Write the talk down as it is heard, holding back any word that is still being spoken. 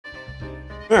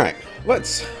Alright,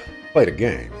 let's play the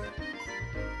game.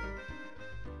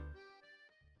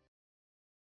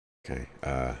 Okay,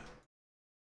 the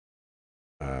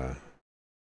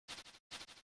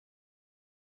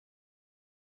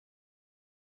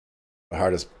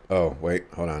hardest... Oh, wait,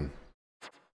 hold on.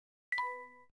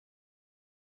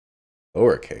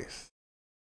 Lowercase.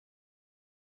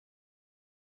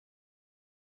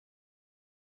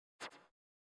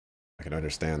 I can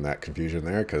understand that confusion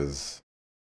there, because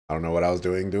I don't know what I was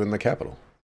doing the capital.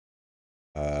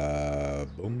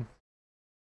 Boom.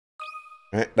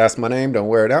 Alright, that's my name, don't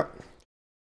wear it out.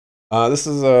 This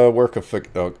is a work of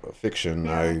fiction.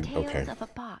 There are tales okay. of a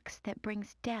box that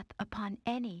brings death upon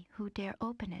any who dare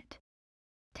open it.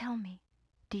 Tell me,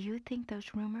 do you think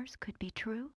those rumors could be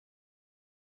true?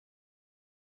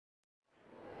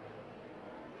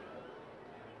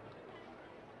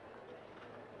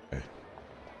 Okay.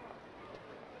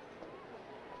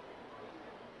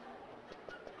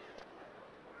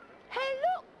 Hey,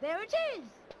 look! There it is!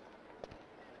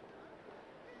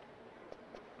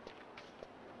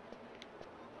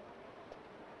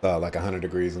 Like 100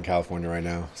 degrees in California right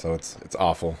now, so it's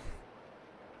awful.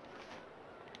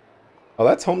 Oh,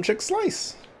 that's Home Chick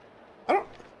Slice. I don't...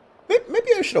 Maybe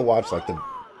I should have watched, like, the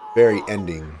very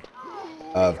ending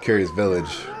of Curious Village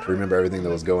to remember everything that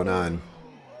was going on.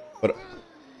 But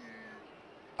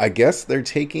I guess they're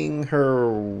taking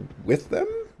her with them,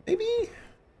 maybe?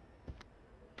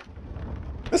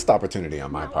 Missed opportunity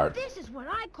on my part. This is what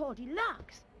I call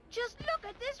deluxe. Just look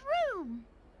at this room.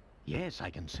 Yes, I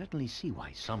can certainly see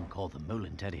why some call the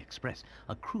Molenteri Express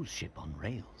a cruise ship on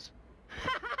rails.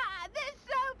 This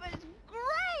sofa's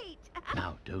great!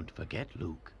 Now, don't forget,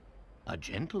 Luke. A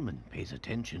gentleman pays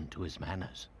attention to his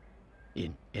manners.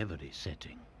 In every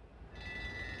setting.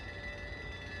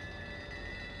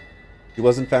 She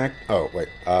was, in fact... Oh, wait.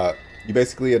 You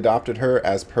basically adopted her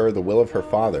as per the will of her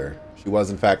father. She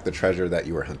was, in fact, the treasure that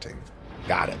you were hunting.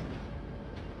 Got it.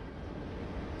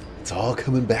 It's all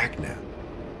coming back now.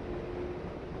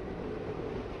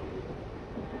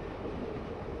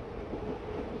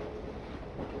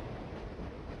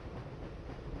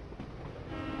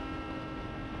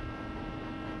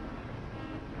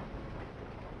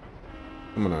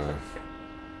 I'm gonna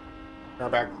go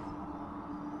back.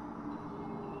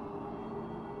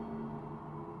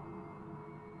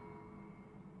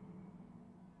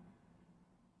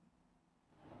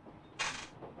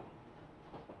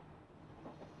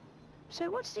 So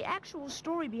what's the actual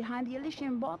story behind the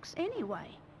Elysian box anyway?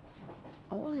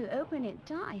 All who open it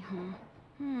die, huh?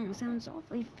 Sounds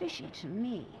awfully fishy to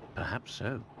me. Perhaps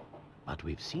so. But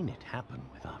we've seen it happen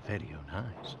with our very own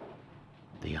eyes.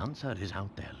 The answer is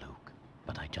out there, Luke.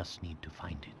 But I just need to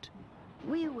find it.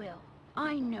 We will.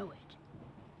 I know it.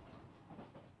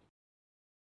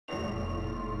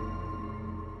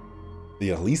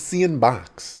 The Elysian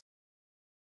box.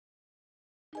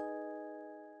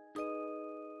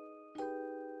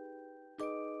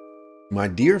 My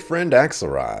dear friend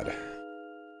Axelrod.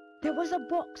 There was a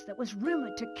box that was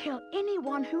rumored to kill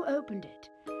anyone who opened it.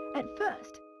 At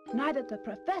first, neither the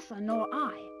professor nor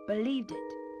I believed it.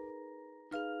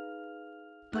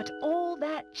 But all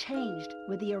that changed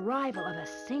with the arrival of a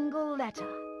single letter.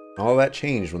 All that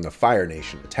changed when the Fire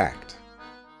Nation attacked.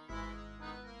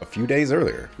 A few days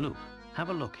earlier. Luke, have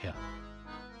a look here.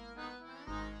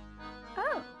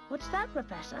 Oh, what's that,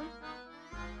 Professor?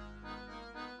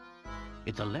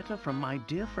 It's a letter from my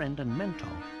dear friend and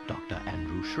mentor, Dr.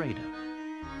 Andrew Schrader.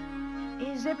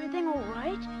 Is everything all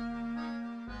right?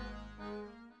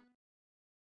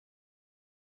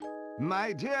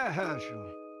 My dear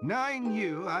Herschel, knowing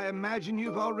you, I imagine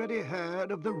you've already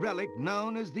heard of the relic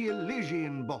known as the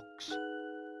Elysian box.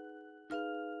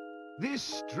 This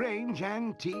strange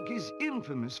antique is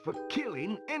infamous for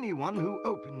killing anyone who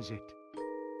opens it.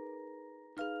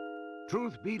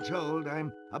 Truth be told,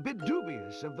 I'm a bit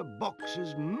dubious of the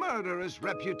box's murderous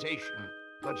reputation,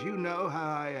 but you know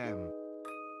how I am.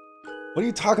 What are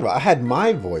you talking about? I had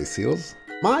my voice, Seals.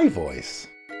 My voice.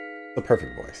 The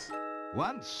perfect voice.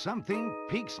 Once something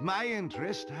piques my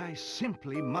interest, I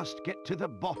simply must get to the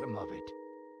bottom of it.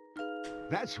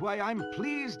 That's why I'm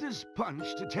pleased as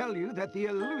punch to tell you that the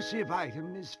elusive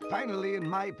item is finally in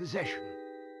my possession.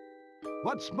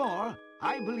 What's more,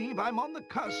 I believe I'm on the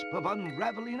cusp of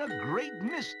unraveling a great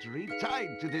mystery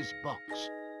tied to this box.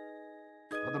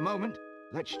 For the moment,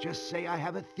 let's just say I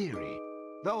have a theory,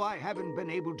 though I haven't been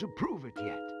able to prove it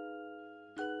yet.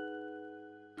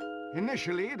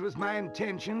 Initially, it was my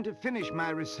intention to finish my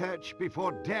research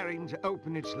before daring to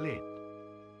open its lid.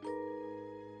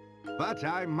 But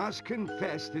I must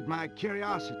confess that my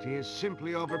curiosity is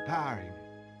simply overpowering.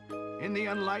 In the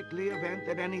unlikely event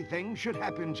that anything should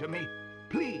happen to me,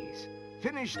 please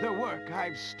finish the work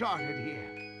I've started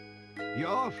here.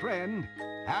 Your friend,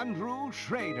 Andrew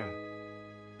Schrader.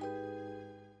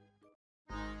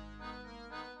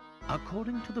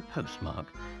 According to the postmark,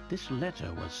 this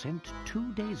letter was sent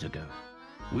 2 days ago.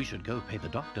 We should go pay the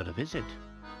doctor a visit.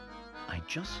 I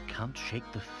just can't shake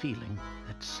the feeling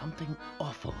that something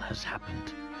awful has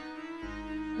happened.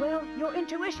 Well, your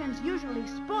intuition's usually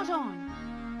spot on.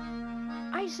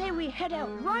 I say we head out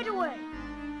right away.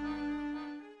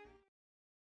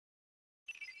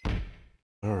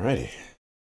 Alrighty.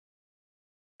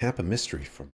 Tap a mystery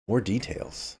for more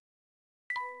details.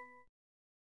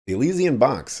 The Elysian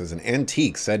box is an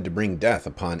antique said to bring death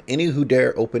upon any who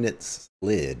dare open its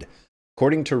lid.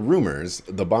 According to rumors,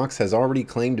 the box has already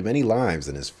claimed many lives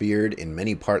and is feared in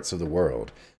many parts of the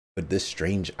world. But this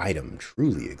strange item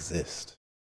truly exists.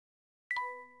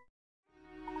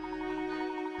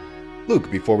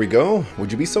 Luke, before we go,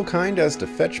 would you be so kind as to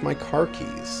fetch my car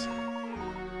keys?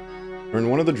 They're in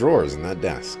one of the drawers in that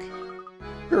desk.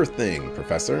 Sure thing,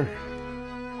 Professor.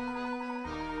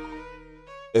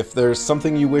 If there's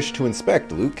something you wish to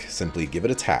inspect, Luke, simply give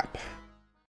it a tap.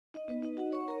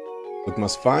 Luke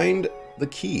must find the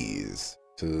keys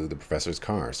to the professor's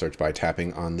car. Search by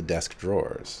tapping on the desk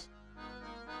drawers.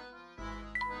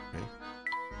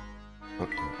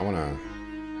 Okay. I wanna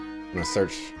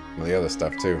search some of the other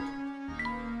stuff too.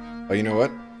 Oh, you know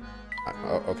what?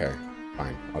 Okay,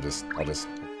 fine. I'll just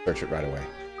search it right away.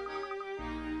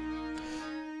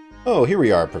 Oh, here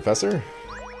we are, Professor.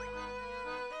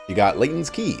 You got Layton's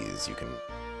keys. You can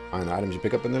find the items you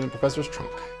pick up in the professor's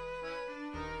trunk.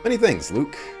 Many thanks,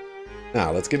 Luke.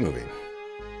 Now, let's get moving.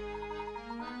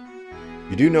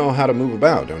 You do know how to move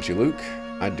about, don't you, Luke?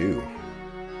 I do.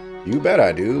 You bet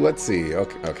I do. Let's see.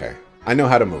 Okay. I know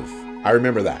how to move. I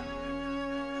remember that.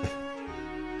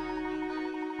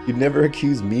 You'd never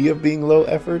accuse me of being low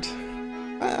effort?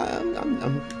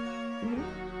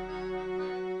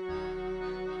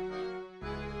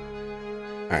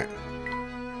 Alright.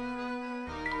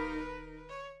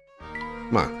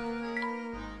 Come on.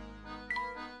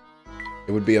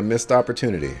 It would be a missed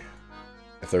opportunity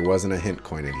if there wasn't a hint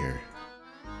coin in here.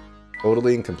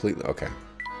 Totally and completely. Okay.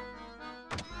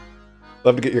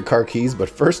 Love to get your car keys, but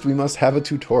first we must have a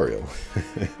tutorial.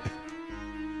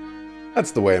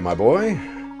 That's the way, my boy.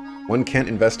 One can't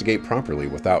investigate properly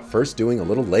without first doing a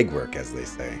little legwork, as they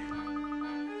say.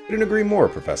 Couldn't agree more,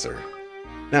 Professor.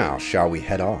 Now, shall we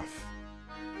head off?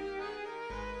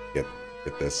 Get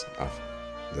this off.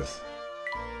 This.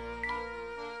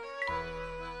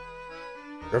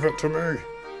 Give it to me.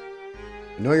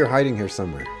 I know you're hiding here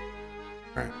somewhere.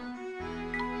 Alright.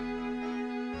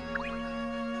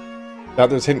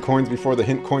 Thought there's hint coins before the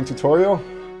hint coin tutorial?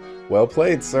 Well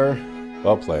played, sir.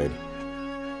 Well played.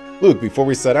 Luke, before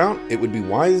we set out, it would be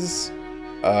wise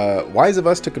of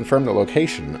us to confirm the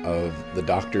location of the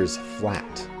doctor's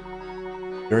flat.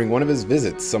 During one of his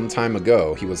visits some time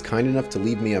ago, he was kind enough to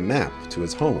leave me a map to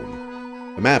his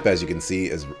home. The map, as you can see,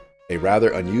 is a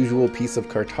rather unusual piece of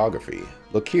cartography.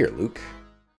 Look here, Luke.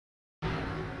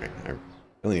 Right, I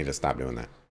really need to stop doing that.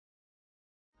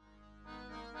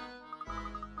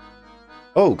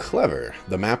 Oh, clever.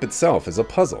 The map itself is a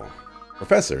puzzle.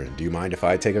 Professor, do you mind if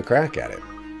I take a crack at it?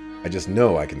 I just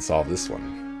know I can solve this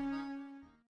one.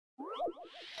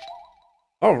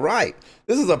 All right,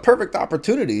 this is a perfect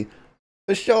opportunity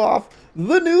to show off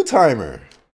the new timer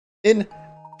in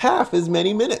half as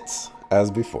many minutes as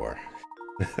before.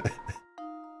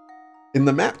 In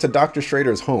the map to Dr.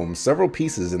 Schrader's home, several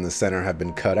pieces in the center have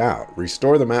been cut out.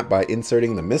 Restore the map by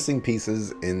inserting the missing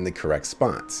pieces in the correct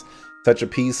spots. Touch a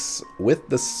piece with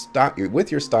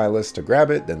your stylus to grab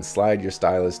it, then slide your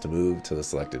stylus to move to the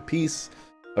selected piece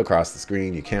across the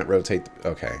screen. You can't rotate the,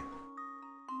 okay.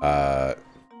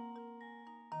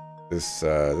 This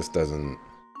doesn't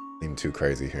seem too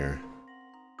crazy here.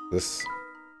 This,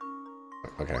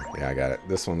 okay, yeah, I got it.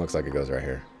 This one looks like it goes right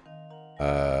here.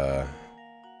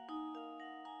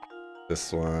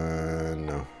 This one,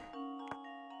 no.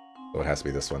 So it has to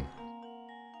be this one.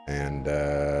 And,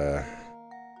 let's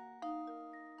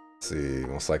see,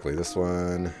 most likely this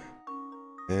one.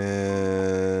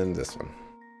 And this one.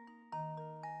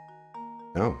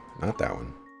 No, not that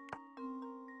one.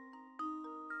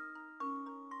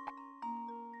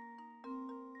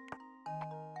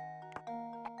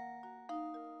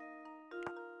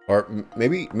 Or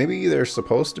maybe they're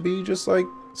supposed to be just like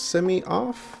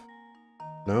semi-off?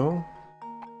 No?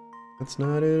 That's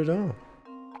not it at all.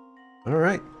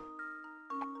 Alright.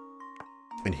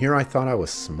 And here I thought I was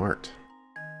smart.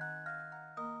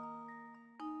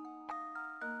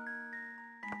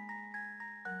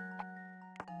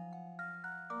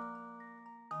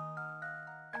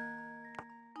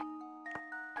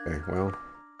 Okay, well,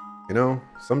 you know,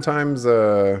 sometimes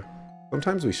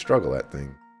we struggle at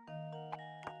things.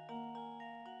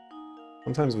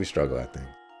 Sometimes we struggle at things.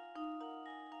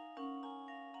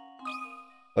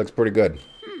 Looks pretty good.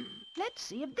 Let's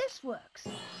see if this works.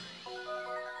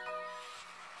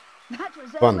 That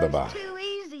was Wunderbar. almost too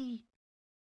easy.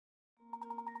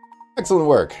 Excellent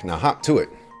work. Now hop to it.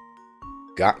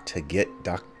 Got to get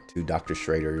to Dr.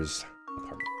 Schrader's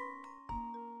apartment.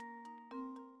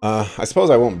 I suppose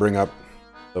I won't bring up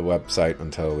the website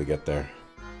until we get there.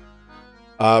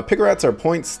 Pick-a-rats are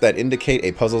points that indicate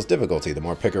a puzzle's difficulty. The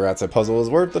more pick-a-rats a puzzle is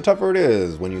worth, the tougher it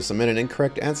is. When you submit an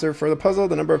incorrect answer for the puzzle,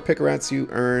 the number of pick-a-rats you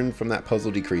earn from that puzzle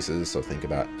decreases, so think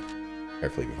about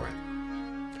carefully beforehand.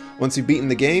 Once you've beaten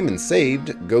the game and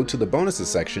saved, go to the bonuses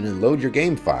section and load your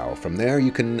game file. From there,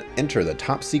 you can enter the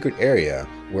top secret area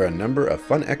where a number of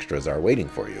fun extras are waiting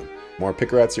for you. The more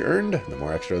pick-a-rats you earned, the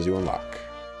more extras you unlock.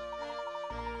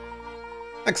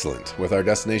 Excellent. With our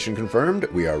destination confirmed,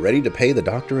 we are ready to pay the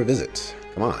doctor a visit.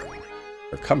 Come on.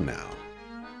 Or come now.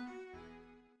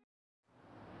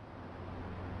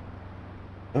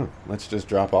 Oh, let's just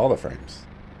drop all the frames.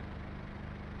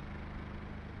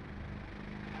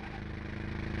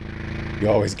 You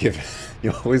always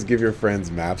give your friends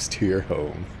maps to your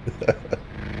home.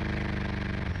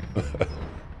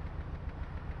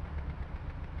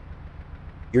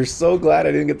 You're so glad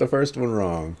I didn't get the first one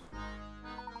wrong.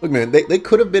 Look, man, they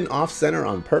could have been off-center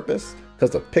on purpose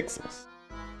because of pixels.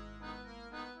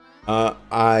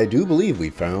 I do believe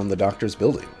we found the doctor's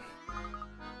building.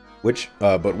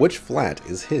 But which flat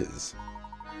is his?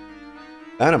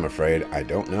 That, I'm afraid, I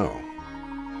don't know.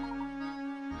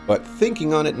 But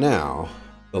thinking on it now,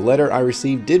 the letter I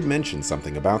received did mention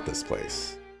something about this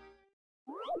place.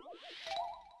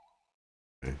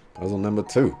 Okay, puzzle number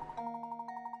 2.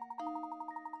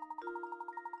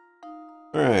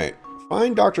 Alright,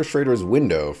 find Dr. Schrader's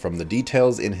window from the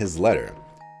details in his letter.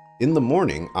 In the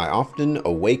morning, I often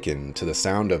awaken to the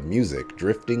sound of music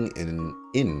drifting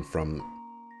in from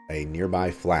a nearby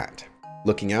flat.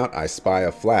 Looking out, I spy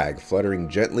a flag fluttering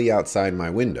gently outside my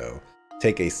window,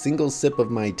 take a single sip of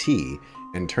my tea,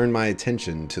 and turn my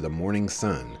attention to the morning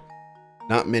sun.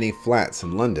 Not many flats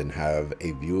in London have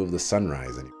a view of the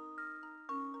sunrise anymore.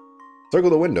 Circle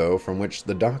the window from which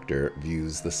the doctor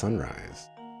views the sunrise.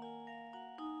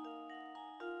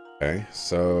 Okay,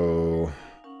 so...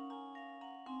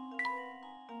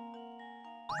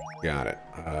 got it.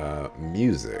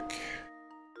 Music.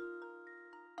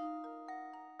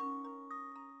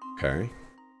 Okay.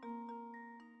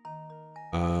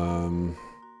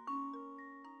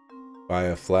 By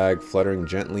a flag fluttering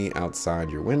gently outside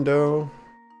your window.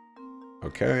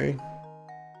 Okay.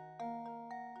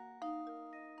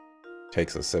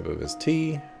 Takes a sip of his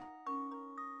tea.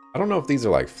 I don't know if these are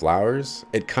like flowers.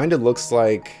 It kind of looks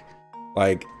like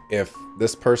if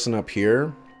this person up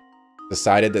here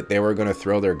decided that they were going to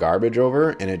throw their garbage over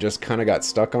and it just kind of got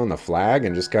stuck on the flag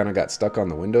and just kind of got stuck on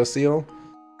the windowsill.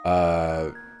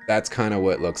 That's kind of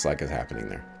what it looks like is happening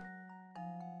there.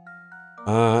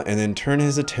 And then turn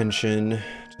his attention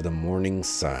to the morning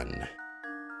sun.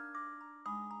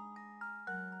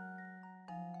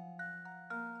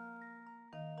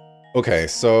 Okay,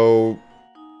 so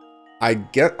I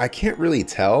can't really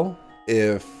tell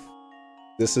if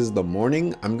this is the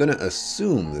morning. I'm gonna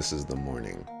assume this is the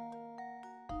morning,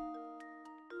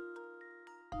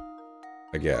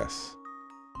 I guess.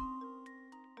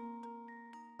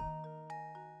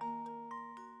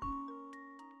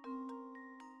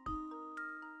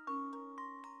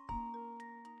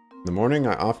 In the morning,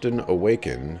 I often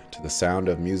awaken to the sound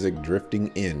of music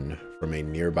drifting in from a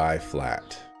nearby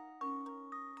flat.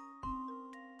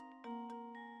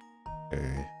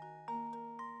 Okay.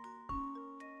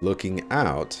 Looking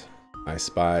out, I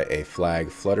spy a flag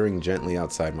fluttering gently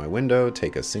outside my window,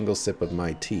 take a single sip of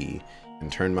my tea,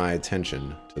 and turn my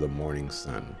attention to the morning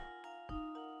sun.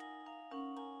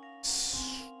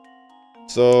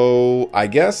 So, I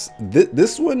guess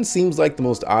this one seems like the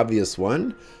most obvious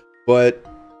one, but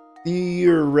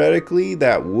theoretically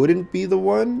that wouldn't be the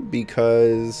one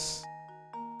because,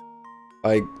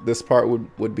 like, this part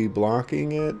would be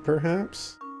blocking it,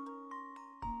 perhaps?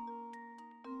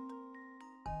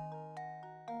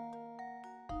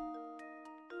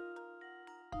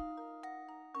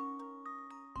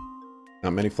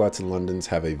 Not many flats in London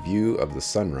have a view of the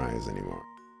sunrise anymore.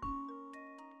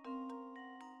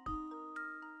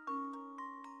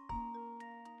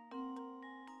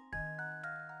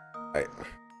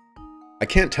 I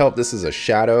can't tell if this is a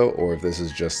shadow or if this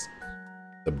is just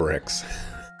the bricks.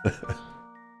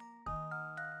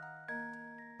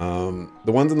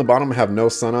 The ones in the bottom have no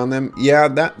sun on them. Yeah,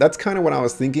 that's kind of what I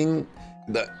was thinking.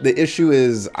 The issue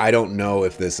is I don't know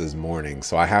if this is morning,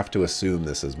 so I have to assume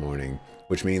this is morning,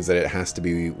 which means that it has to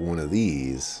be one of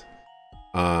these.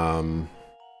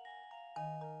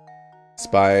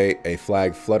 Spy a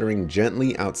flag fluttering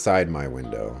gently outside my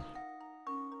window.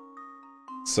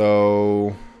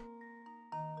 So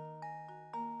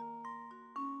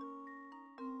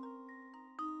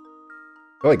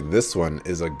I feel like this one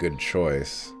is a good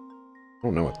choice. I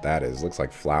don't know what that is. Looks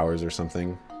like flowers or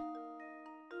something.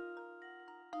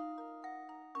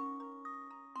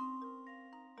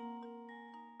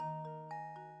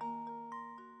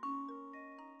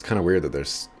 It's kind of weird that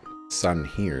there's sun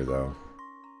here, though.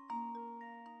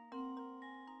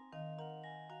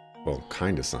 Well,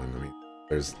 kind of sun. I mean,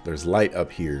 there's light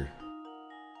up here.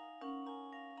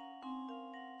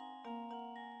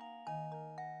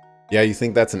 Yeah, you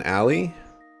think that's an alley?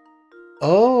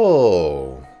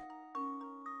 Oh.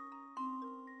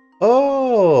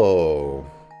 Oh.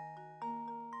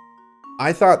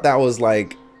 I thought that was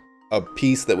like a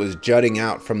piece that was jutting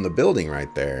out from the building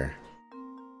right there.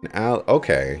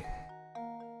 Okay.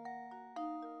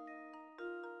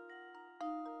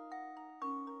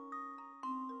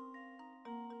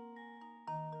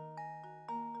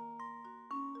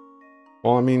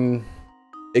 Well, I mean,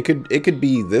 it could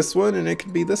be this one and it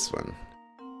could be this one.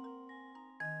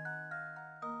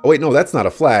 Oh wait, no, that's not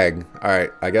a flag. All right,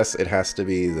 I guess it has to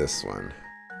be this one.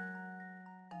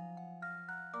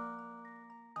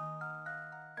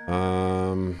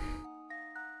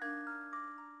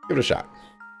 Give it a shot.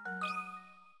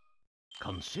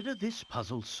 Consider this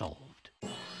puzzle solved.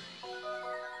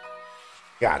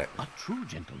 Got it. A true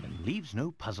gentleman leaves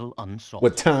no puzzle unsolved.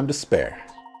 With time to spare.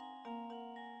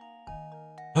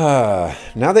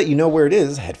 Now that you know where it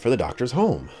is, head for the doctor's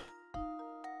home.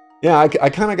 Yeah, I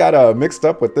kind of got mixed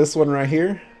up with this one right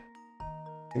here.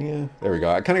 Yeah, there we go.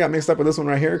 I kind of got mixed up with this one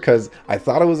right here because I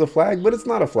thought it was a flag, but it's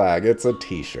not a flag. It's a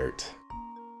t-shirt.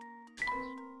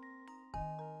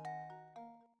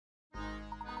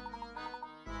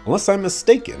 Unless I'm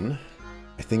mistaken,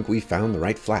 I think we found the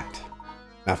right flat.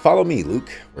 Now follow me,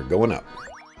 Luke. We're going up.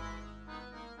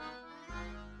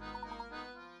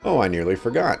 Oh, I nearly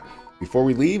forgot. Before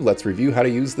we leave, let's review how to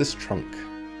use this trunk.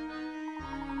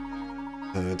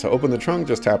 To open the trunk,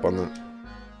 just tap on the...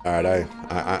 Alright,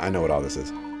 I know what all this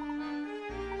is.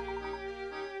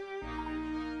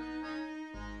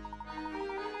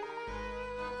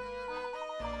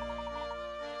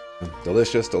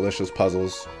 Delicious, delicious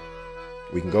puzzles.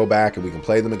 We can go back and we can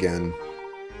play them again.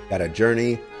 Got a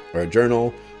journey or a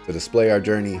journal to display our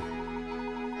journey.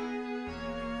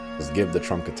 Just give the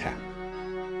trunk a tap.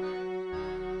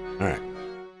 Alright.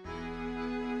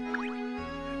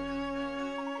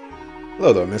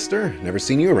 Hello though, mister. Never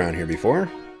seen you around here before.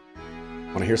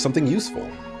 Want to hear something useful?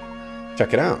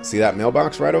 Check it out. See that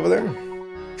mailbox right over there?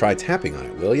 Try tapping on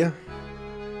it, will ya?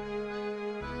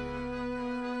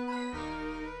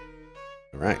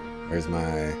 Alright, there's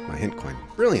my hint coin.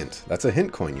 Brilliant! That's a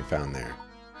hint coin you found there.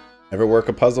 Ever work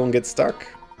a puzzle and get stuck?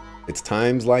 It's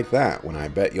times like that when I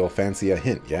bet you'll fancy a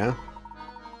hint, yeah?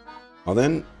 Well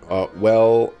then,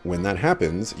 when that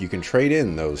happens, you can trade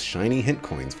in those shiny hint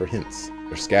coins for hints.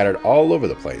 They're scattered all over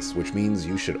the place, which means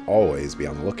you should always be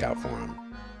on the lookout for them.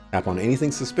 Tap on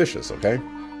anything suspicious, okay?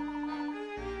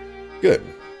 Good.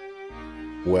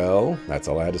 Well, that's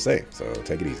all I had to say, so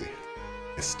take it easy.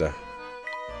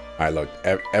 Alright, look,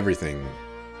 everything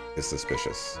is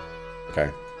suspicious, okay?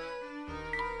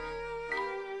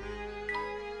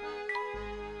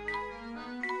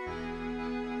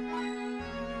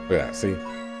 Look at that, see?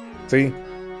 See?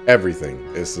 Everything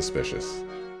is suspicious.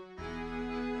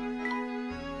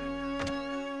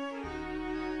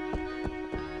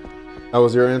 That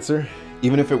was your answer?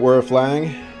 Even if it were a flag,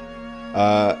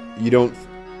 you don't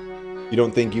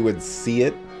think you would see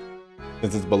it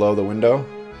since it's below the window?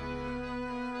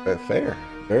 Fair.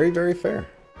 Very, very fair.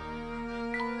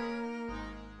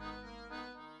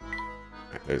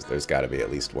 Right, there's got to be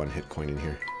at least one hit coin in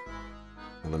here.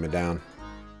 I'll limit down.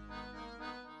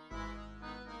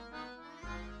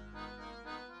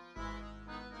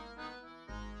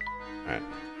 Alright.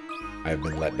 I have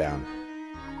been let down.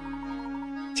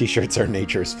 T-shirts are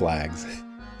nature's flags.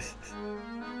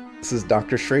 This is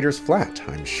Dr. Schrader's flat,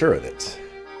 I'm sure of it.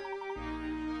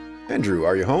 Andrew,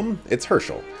 are you home? It's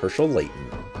Herschel. Herschel Layton.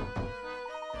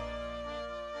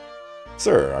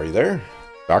 Sir, are you there?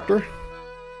 Doctor?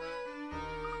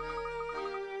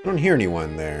 I don't hear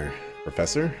anyone there,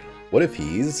 Professor. What if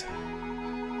he's...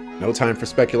 No time for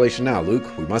speculation now, Luke.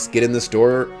 We must get this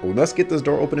door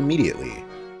open immediately.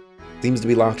 Seems to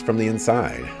be locked from the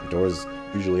inside. Doors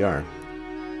usually are.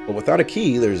 But without a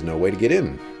key, there's no way to get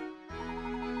in.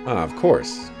 Ah, of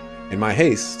course. In my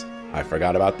haste, I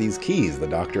forgot about these keys the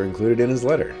doctor included in his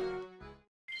letter.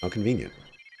 How convenient.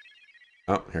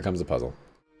 Oh, here comes the puzzle.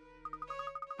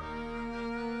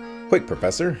 Quick,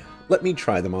 Professor. Let me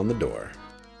try them on the door.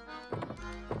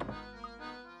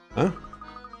 Huh?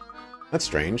 That's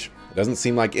strange. It doesn't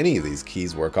seem like any of these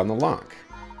keys work on the lock.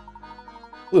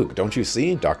 Luke, don't you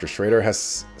see? Dr. Schrader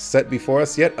has set before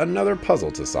us yet another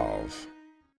puzzle to solve.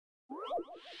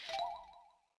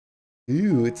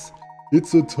 Ew, it's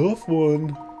a tough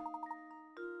one.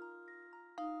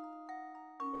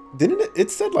 Didn't it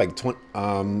said like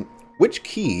which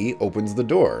key opens the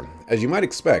door? As you might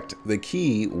expect, the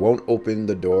key won't open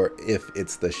the door if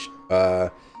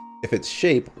its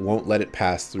shape won't let it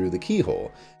pass through the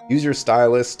keyhole. Use your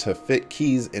stylus to fit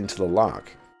keys into the lock.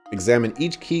 Examine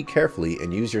each key carefully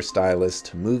and use your stylus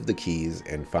to move the keys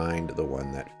and find the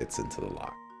one that fits into the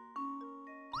lock.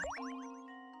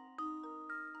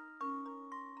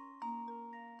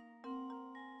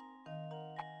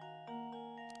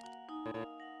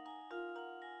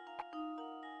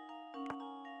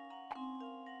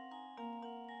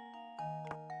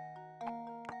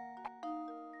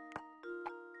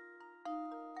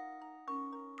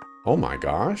 Oh my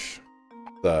gosh.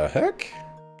 The heck?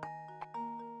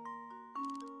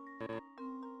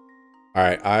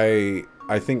 Alright,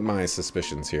 I think my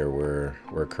suspicions here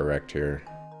were correct here.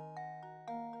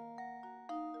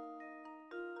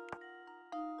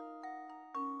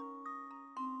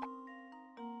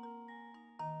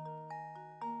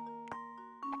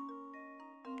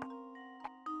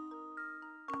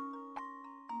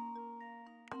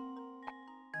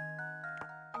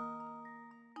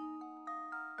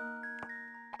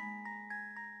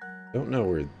 Don't know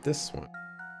where this one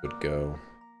would go.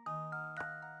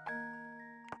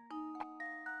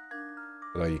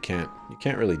 Well, you can't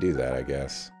really do that, I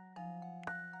guess.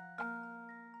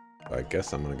 I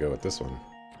guess I'm gonna go with this one.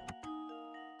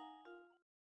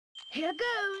 Here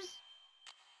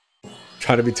goes.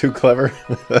 Trying to be too clever?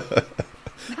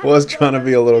 Was trying to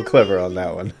be a little clever on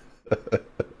that one.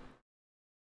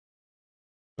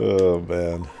 Oh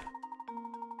man.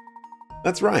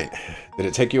 That's right. Did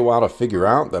it take you a while to figure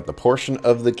out that the portion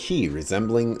of the key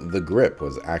resembling the grip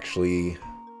was actually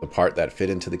the part that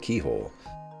fit into the keyhole?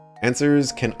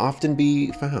 Answers can often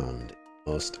be found in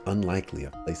the most unlikely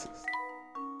of places.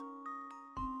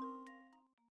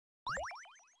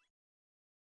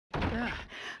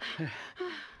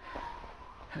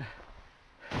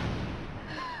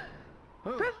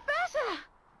 Professor!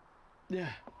 Yeah.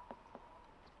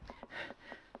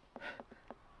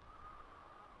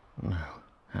 No,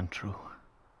 untrue.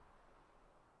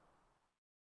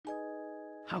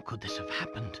 How could this have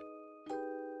happened?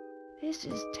 This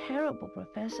is terrible,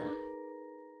 Professor.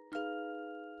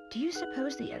 Do you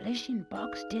suppose the Elysian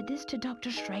box did this to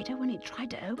Dr. Schrader when he tried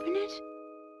to open it?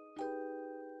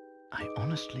 I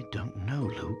honestly don't know,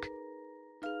 Luke.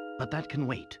 But that can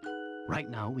wait. Right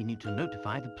now, we need to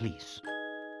notify the police.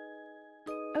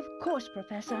 Of course,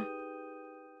 Professor.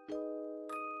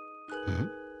 Hmm?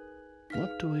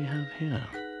 What do we have here?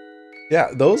 Yeah,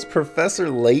 those Professor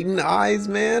Layton eyes,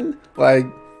 man. Like,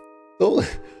 those,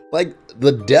 like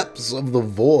the depths of the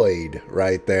void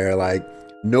right there. Like,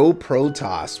 no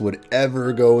Protoss would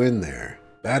ever go in there.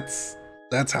 That's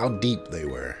how deep they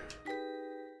were.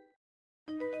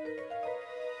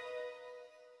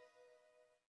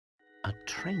 A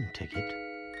train ticket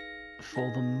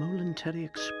for the Momentary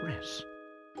Express.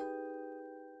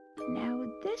 Now,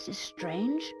 this is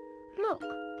strange. Look,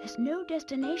 there's no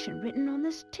destination written on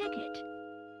this ticket.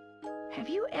 Have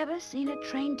you ever seen a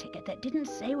train ticket that didn't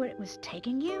say where it was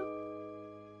taking you?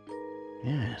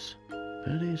 Yes,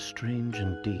 very strange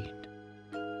indeed.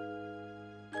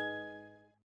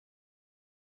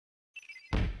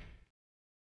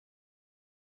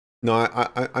 No,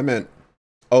 I meant...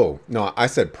 Oh, no, I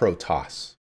said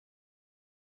Protoss.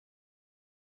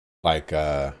 Like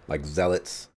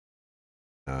Zealots.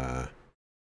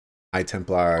 High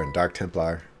Templar and Dark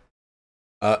Templar.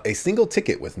 A single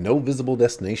ticket with no visible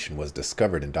destination was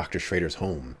discovered in Dr. Schrader's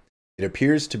home. It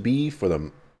appears to be for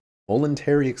the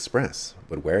Momentary Express,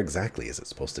 but where exactly is it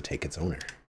supposed to take its owner?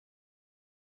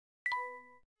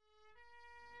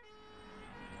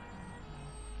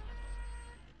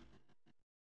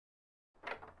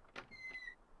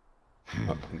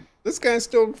 This guy's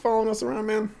still following us around,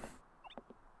 man.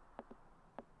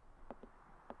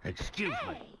 Excuse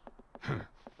me.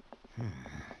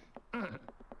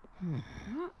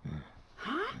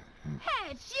 Huh?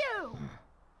 Hey, it's you!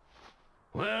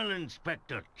 Well,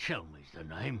 Inspector Chelmey's the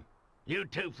name. You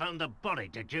two found the body,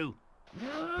 did you?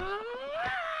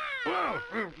 What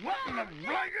in the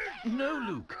ragged? No,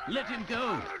 Luke. Let him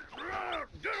go.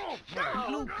 Get off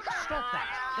me! Luke, stop that.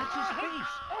 That's his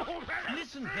face.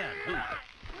 Listen there, Luke.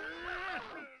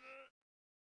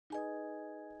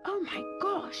 Oh my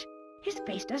gosh, his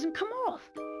face doesn't come off.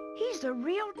 He's the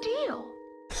real deal.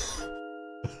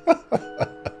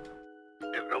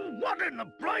 What in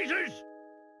the blazes?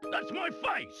 That's my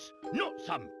face, not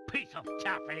some piece of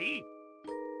taffy.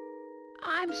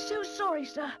 I'm so sorry,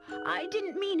 sir. I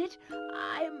didn't mean it.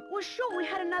 I was sure we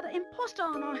had another imposter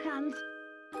on our hands.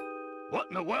 What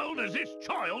in the world is this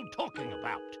child talking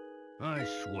about? I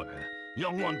swear,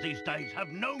 young ones these days have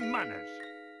no manners.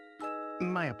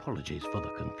 My apologies for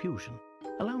the confusion.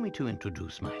 Allow me to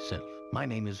introduce myself. My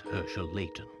name is Herschel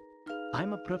Layton.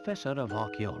 I'm a professor of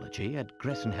archaeology at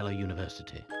Gressenheller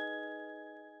University.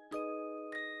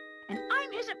 And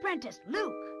I'm his apprentice,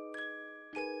 Luke.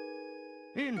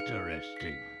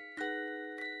 Interesting.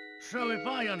 So if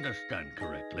I understand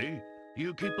correctly,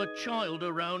 you keep a child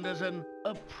around as an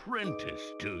apprentice,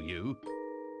 do you?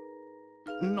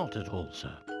 Not at all,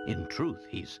 sir. In truth,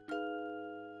 he's...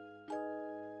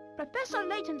 Professor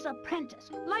Layton's apprentice,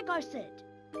 like I said.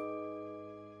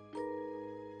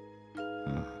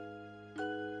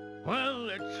 Well,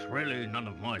 it's really none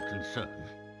of my concern.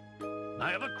 I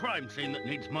have a crime scene that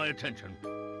needs my attention.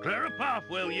 Clear a path,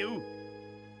 will you?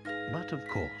 But of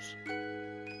course.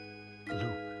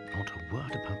 Luke, not a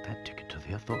word about that ticket to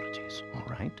the authorities, all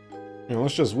right? You know,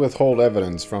 let's just withhold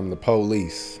evidence from the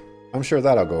police. I'm sure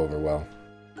that'll go over well.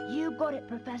 You got it,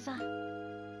 Professor.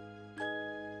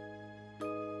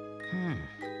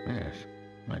 Yes.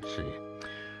 Let's see.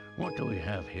 What do we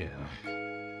have here?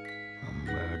 A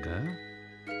murder?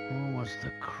 Or was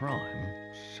the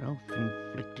crime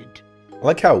self-inflicted? I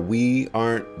like how we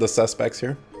aren't the suspects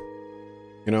here.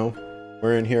 You know,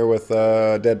 we're in here with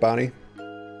a dead body.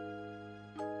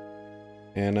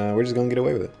 And we're just gonna get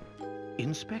away with it.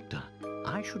 Inspector,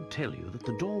 I should tell you that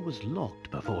the door was locked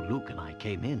before Luke and I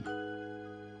came in.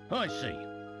 I see.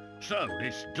 So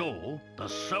this door, the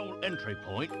sole entry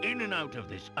point in and out of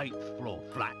this 8th floor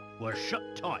flat, was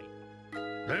shut tight.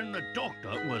 Then the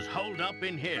doctor was holed up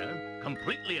in here,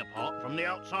 completely apart from the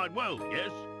outside world,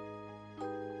 yes?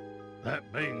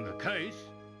 That being the case,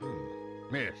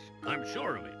 yes, I'm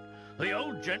sure of it. The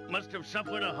old gent must have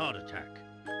suffered a heart attack.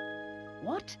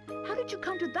 What? How did you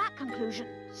come to that conclusion,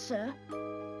 sir?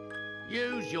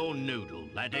 Use your noodle,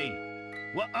 laddie.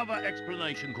 What other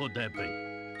explanation could there be?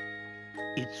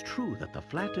 It's true that the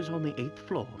flat is on the 8th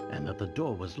floor and that the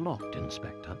door was locked,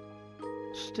 Inspector.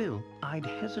 Still, I'd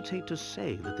hesitate to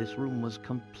say that this room was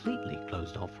completely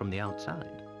closed off from the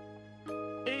outside.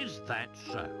 Is that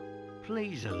so?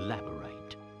 Please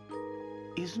elaborate.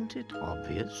 Isn't it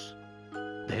obvious?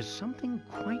 There's something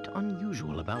quite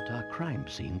unusual about our crime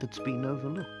scene that's been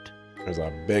overlooked. There's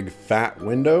a big fat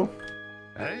window.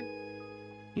 Eh?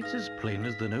 It's as plain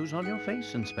as the nose on your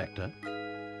face, Inspector.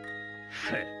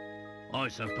 I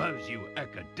suppose you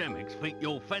academics think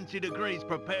your fancy degrees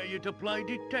prepare you to play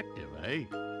detective, eh?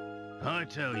 I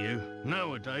tell you,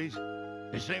 nowadays,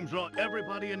 it seems like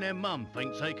everybody and their mum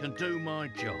thinks they can do my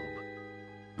job.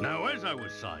 Now, as I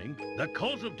was saying, the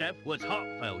cause of death was heart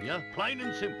failure, plain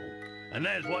and simple, and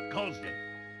there's what caused it.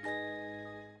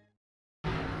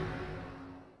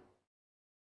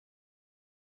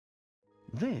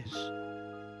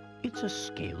 It's a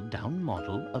scaled-down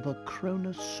model of a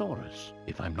Kronosaurus,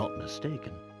 if I'm not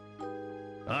mistaken.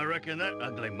 I reckon that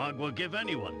ugly mug will give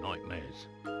anyone nightmares.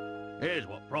 Here's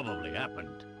what probably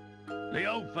happened. The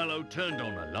old fellow turned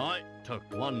on a light, took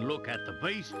one look at the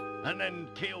beast, and then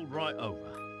keeled right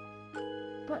over.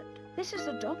 But this is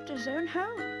the doctor's own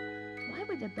home. Why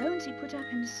would the bones he put up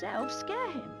himself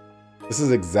scare him? This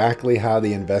is exactly how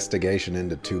the investigation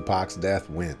into Tupac's death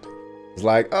went. It's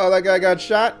like, oh, that guy got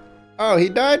shot? Oh, he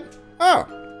died? Oh.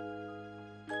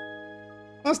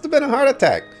 Must have been a heart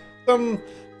attack.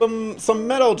 Some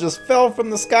metal just fell from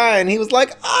the sky and he was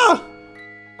like, ah,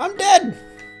 I'm dead.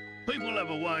 People have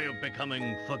a way of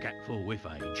becoming forgetful with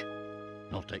age.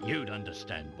 Not that you'd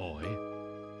understand, boy.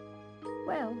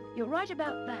 Well, you're right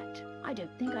about that. I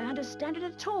don't think I understand it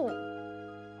at all.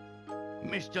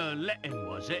 Mr. Layton,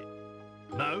 was it?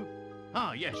 No?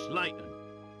 Ah, yes, Layton.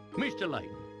 Mr.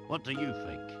 Layton, what do you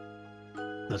think?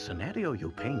 The scenario you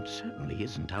paint certainly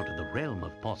isn't out of the realm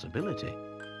of possibility.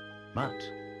 But,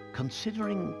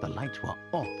 considering the lights were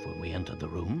off when we entered the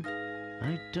room,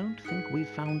 I don't think we've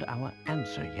found our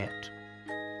answer yet.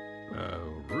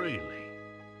 Oh, really?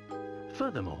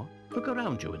 Furthermore, look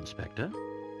around you, Inspector.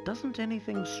 Doesn't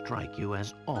anything strike you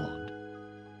as odd?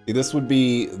 This would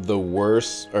be the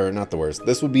worst, or not the worst,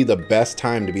 this would be the best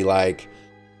time to be like,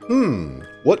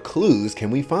 what clues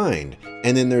can we find?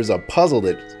 And then there's a puzzle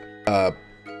that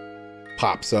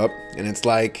pops up, and it's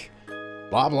like,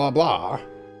 blah, blah, blah.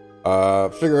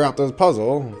 figure out this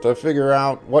puzzle to figure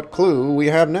out what clue we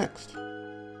have next.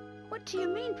 What do you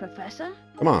mean, Professor?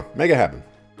 Come on, make it happen.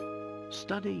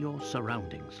 Study your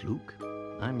surroundings, Luke.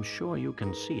 I'm sure you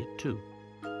can see it too.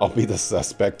 I'll be the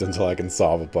suspect until I can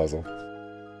solve a puzzle.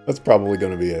 That's probably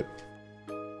going to be it.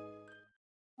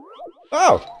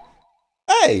 Oh!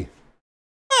 Hey!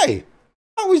 Hey!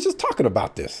 I was just talking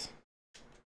about this.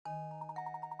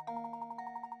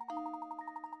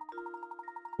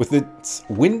 With its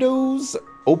windows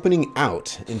opening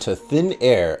out into thin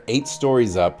air 8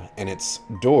 stories up and its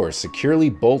door securely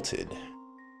bolted,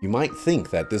 you might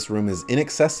think that this room is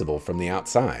inaccessible from the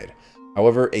outside.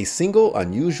 However, a single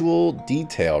unusual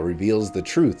detail reveals the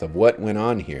truth of what went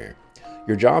on here.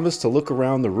 Your job is to look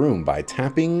around the room by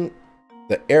tapping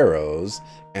the arrows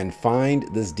and find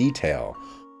this detail.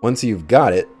 Once you've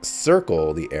got it,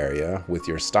 circle the area with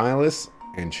your stylus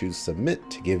and choose Submit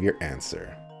to give your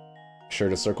answer. Be sure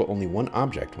to circle only one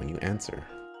object when you answer.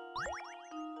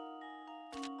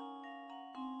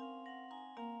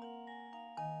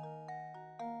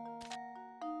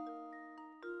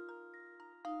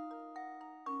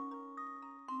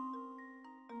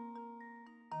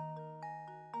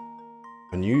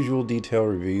 Unusual detail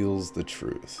reveals the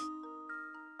truth.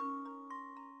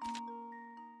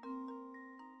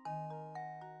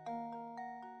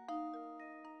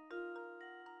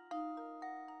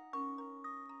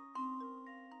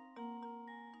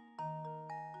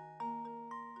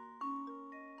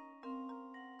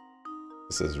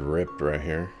 This is ripped right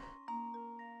here.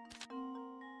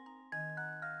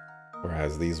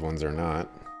 Whereas these ones are not.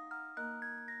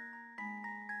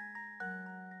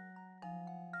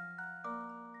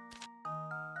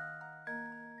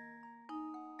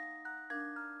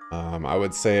 I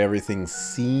would say everything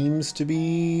seems to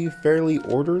be fairly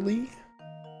orderly.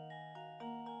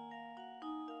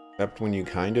 Except when you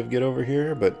kind of get over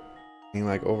here, but I mean,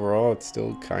 like overall it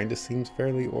still kind of seems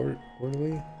fairly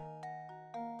orderly.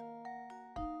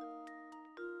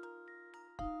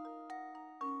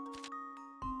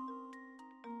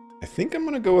 I think I'm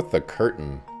gonna go with the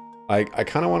curtain. I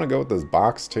kind of want to go with this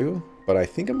box too, but I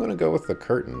think I'm gonna go with the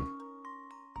curtain.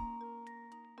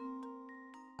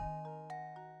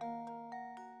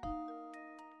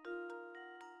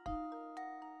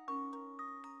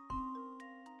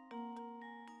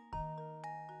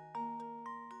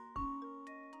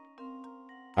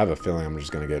 I have a feeling I'm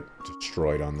just gonna get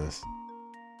destroyed on this.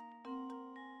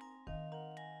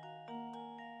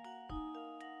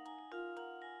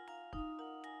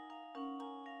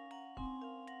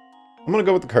 I'm gonna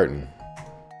go with the curtain.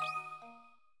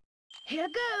 Here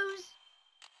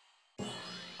goes.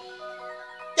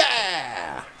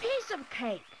 Yeah! Piece of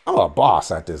cake. I'm a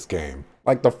boss at this game.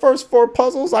 Like the first 4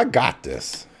 puzzles, I got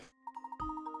this.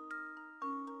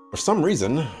 For some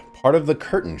reason, part of the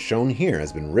curtain shown here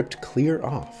has been ripped clear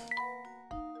off.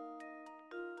 I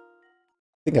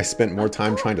think I spent more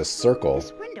time trying to circle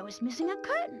This window is missing a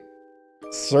curtain.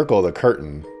 the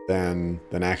curtain than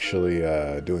actually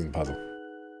doing the puzzle.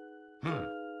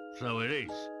 So it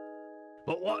is.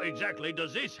 But what exactly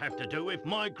does this have to do with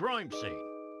my crime scene?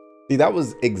 See, that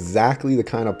was exactly the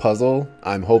kind of puzzle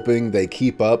I'm hoping they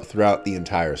keep up throughout the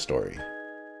entire story.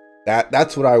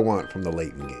 That's what I want from the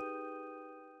Layton game.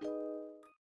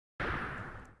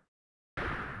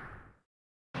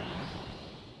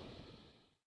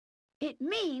 It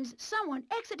means someone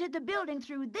exited the building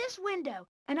through this window,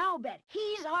 and I'll bet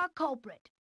he's our culprit.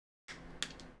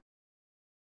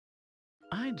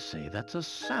 I'd say that's a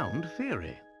sound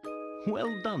theory. Well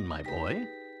done, my boy.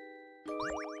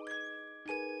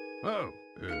 Oh,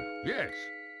 yes.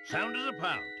 Sound as a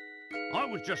pound. I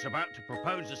was just about to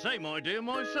propose the same idea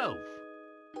myself.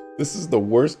 This is the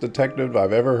worst detective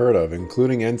I've ever heard of,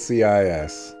 including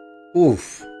NCIS.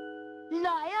 Oof.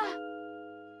 Liar!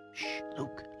 Shh,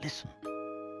 Luke, listen.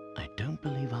 I don't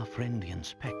believe our friend the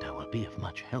inspector will be of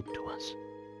much help to us.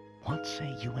 What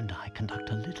say you and I conduct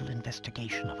a little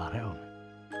investigation of our own?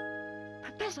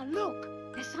 Professor, look!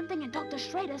 There's something in Dr.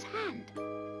 Schrader's hand.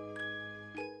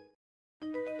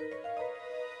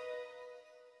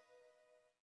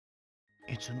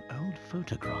 It's an old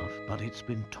photograph, but it's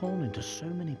been torn into so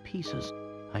many pieces,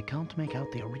 I can't make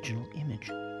out the original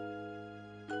image.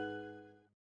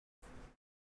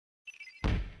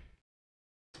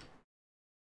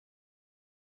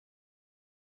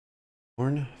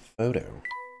 Torn photo.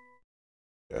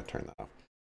 Yeah, turn that off.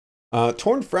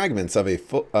 Torn fragments of a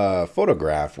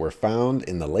photograph were found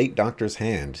in the late doctor's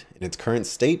hand. In its current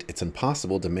state, it's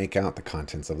impossible to make out the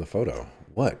contents of the photo.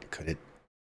 What could it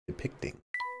be depicting?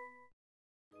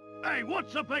 Hey,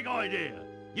 what's the big idea?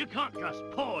 You can't just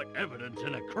point evidence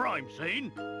in a crime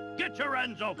scene. Get your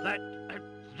hands off that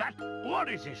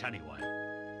What is this anyway?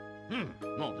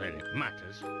 Not that it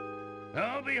matters.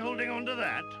 I'll be holding on to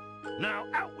that. Now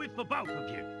out with the both of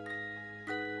you.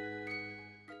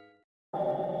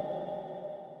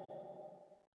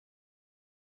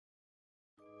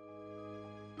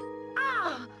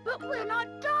 Ah, but we're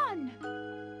not done.